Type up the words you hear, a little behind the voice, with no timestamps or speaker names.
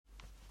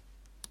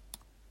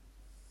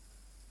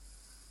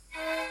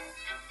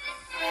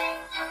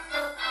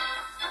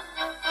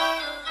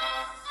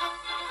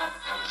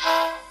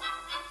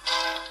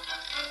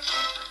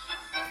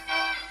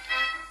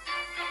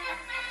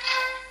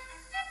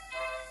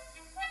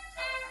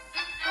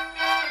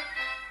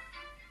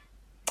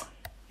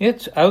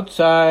It's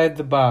outside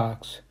the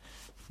box,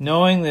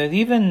 knowing that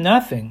even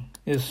nothing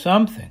is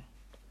something.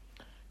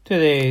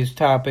 Today's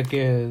topic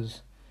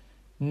is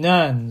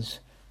nones,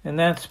 and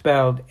that's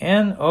spelled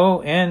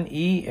Nones.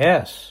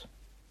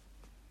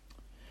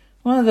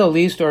 One of the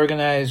least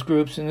organized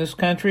groups in this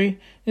country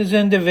is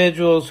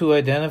individuals who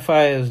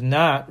identify as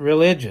not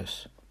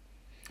religious.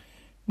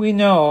 We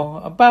know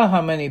about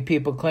how many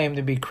people claim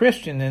to be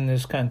Christian in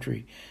this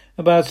country,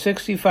 about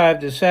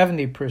 65 to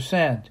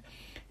 70%,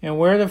 and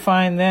where to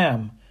find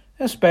them,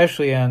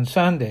 especially on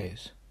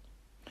Sundays.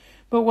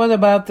 But what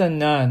about the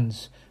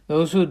nones,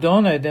 those who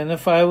don't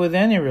identify with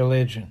any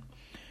religion,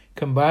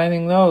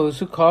 combining those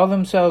who call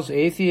themselves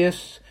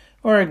atheists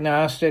or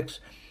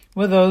agnostics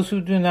with those who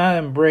do not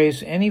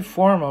embrace any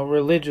formal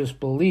religious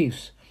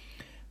beliefs?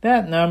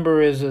 That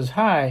number is as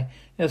high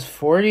as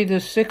 40 to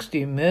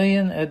 60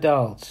 million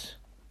adults.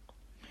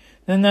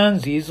 The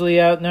nones easily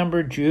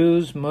outnumber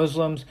Jews,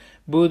 Muslims,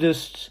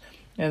 Buddhists,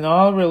 and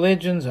all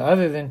religions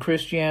other than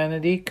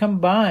Christianity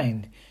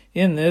combined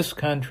in this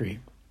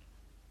country.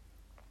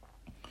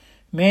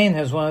 Maine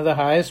has one of the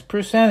highest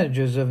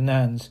percentages of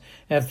nones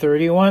at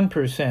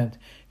 31%,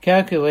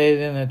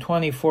 calculated in a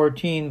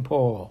 2014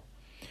 poll.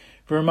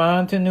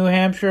 Vermont and New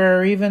Hampshire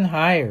are even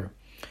higher,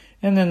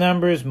 and the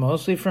numbers,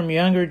 mostly from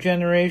younger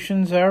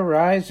generations, are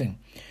rising,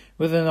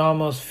 with an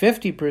almost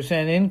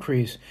 50%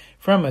 increase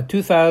from a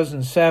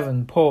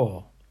 2007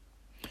 poll.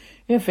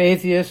 If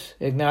atheists,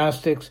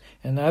 agnostics,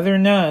 and other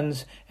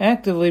nones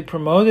actively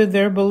promoted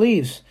their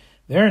beliefs,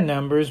 their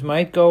numbers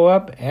might go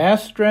up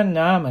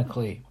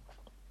astronomically.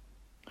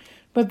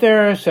 But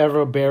there are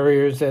several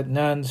barriers that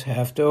nones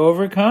have to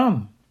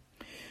overcome.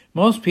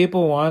 Most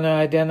people want to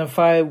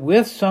identify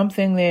with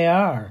something they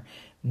are,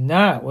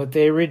 not what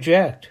they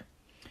reject.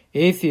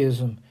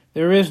 Atheism,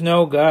 there is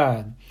no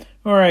God,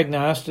 or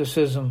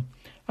agnosticism,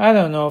 I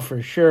don't know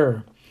for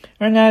sure,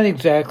 are not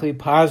exactly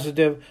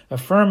positive,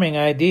 affirming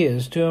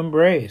ideas to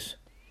embrace.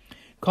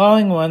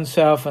 Calling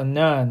oneself a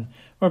none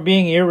or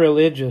being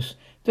irreligious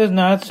does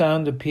not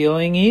sound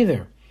appealing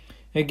either.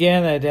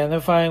 Again,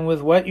 identifying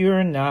with what you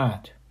are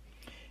not.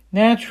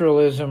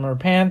 Naturalism or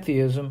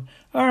pantheism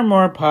are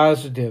more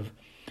positive,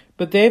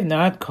 but they've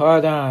not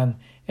caught on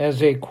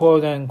as a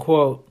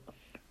quote-unquote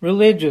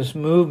religious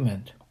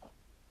movement.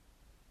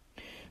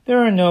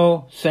 There are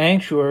no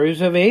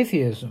sanctuaries of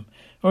atheism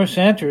or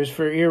centers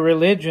for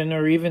irreligion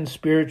or even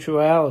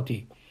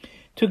spirituality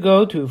to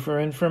go to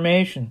for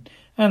information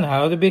on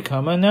how to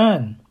become a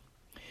none.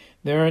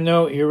 There are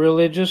no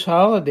irreligious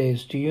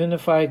holidays to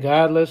unify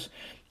godless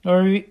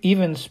or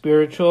even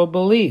spiritual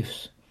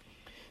beliefs.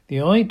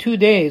 The only 2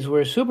 days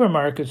where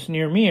supermarkets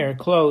near me are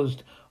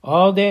closed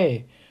all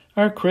day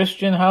are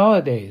Christian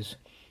holidays,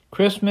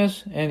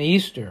 Christmas and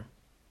Easter.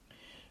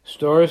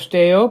 Stores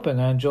stay open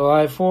on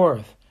July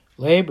 4th,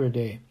 Labor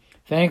Day,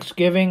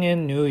 Thanksgiving,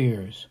 and New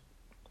Year's.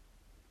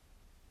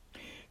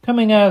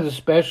 Coming out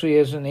especially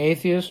as an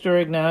atheist or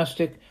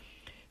agnostic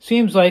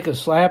seems like a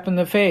slap in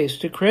the face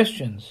to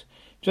Christians,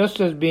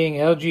 just as being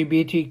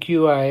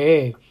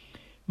LGBTQIA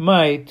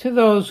might to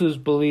those whose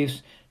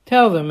beliefs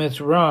tell them it's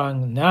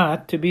wrong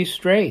not to be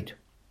straight.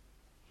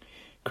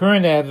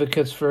 Current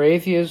advocates for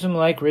atheism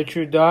like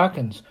Richard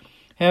Dawkins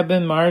have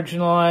been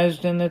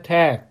marginalized and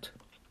attacked.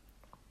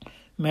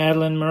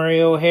 Madalyn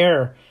Murray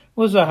O'Hair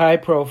was a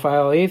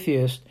high-profile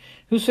atheist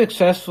who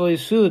successfully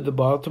sued the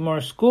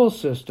Baltimore school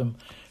system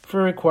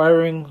for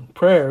requiring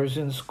prayers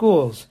in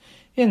schools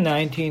in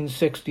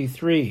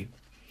 1963.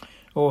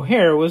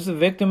 O'Hair was the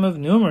victim of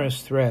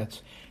numerous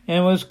threats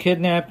and was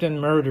kidnapped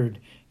and murdered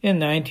in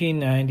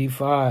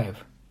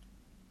 1995.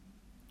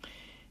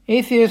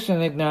 Atheists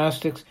and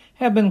agnostics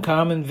have been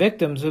common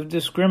victims of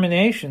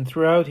discrimination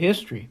throughout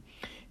history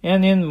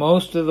and in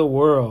most of the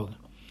world.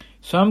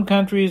 Some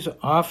countries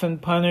often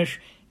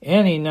punish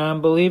any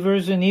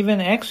non-believers and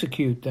even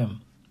execute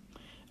them.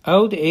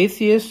 Out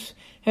atheists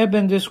have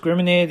been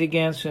discriminated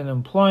against in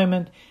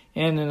employment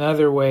and in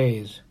other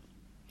ways.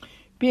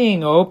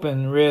 Being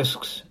open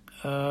risks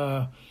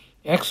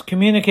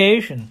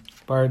excommunication,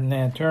 pardon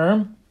that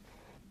term.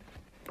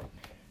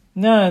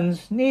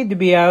 Nones need to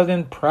be out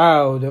and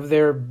proud of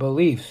their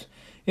beliefs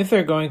if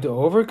they're going to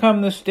overcome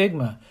the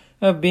stigma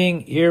of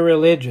being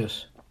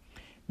irreligious.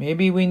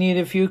 Maybe we need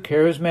a few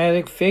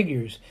charismatic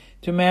figures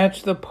to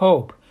match the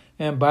Pope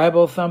and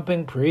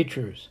Bible-thumping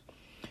preachers.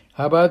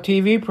 How about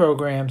TV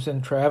programs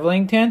and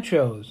traveling tent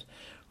shows,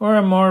 or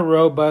a more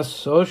robust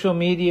social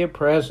media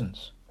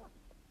presence?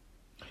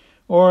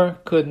 Or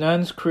could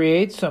nones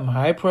create some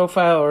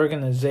high-profile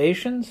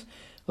organizations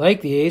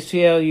like the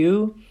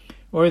ACLU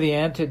or the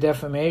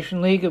Anti-Defamation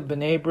League of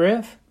B'nai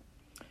B'rith?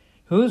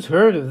 Who's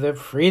heard of the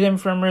Freedom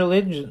from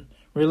Religion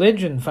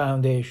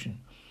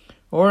Foundation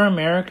or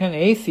American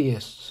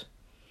Atheists?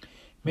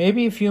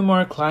 Maybe a few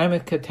more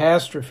climate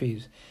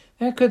catastrophes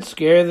that could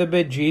scare the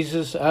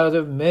bejesus out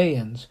of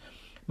millions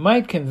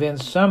might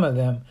convince some of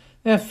them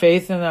that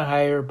faith in a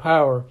higher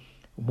power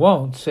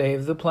won't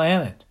save the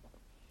planet.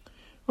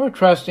 Or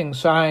trusting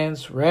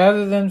science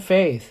rather than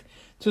faith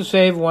to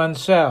save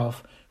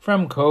oneself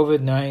from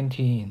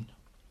COVID-19.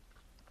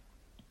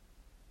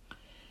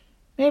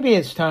 Maybe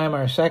it's time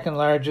our second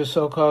largest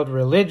so-called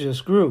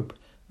religious group,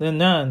 the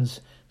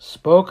nuns,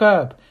 spoke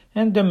up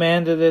and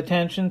demanded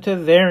attention to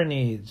their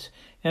needs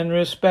and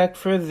respect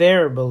for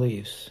their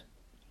beliefs.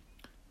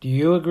 Do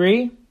you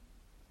agree?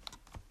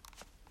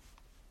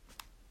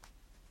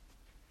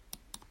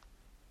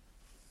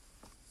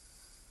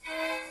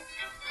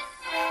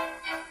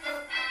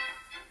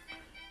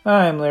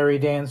 I'm Larry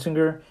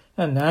Danziger,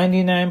 a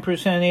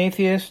 99%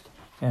 atheist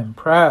and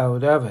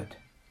proud of it.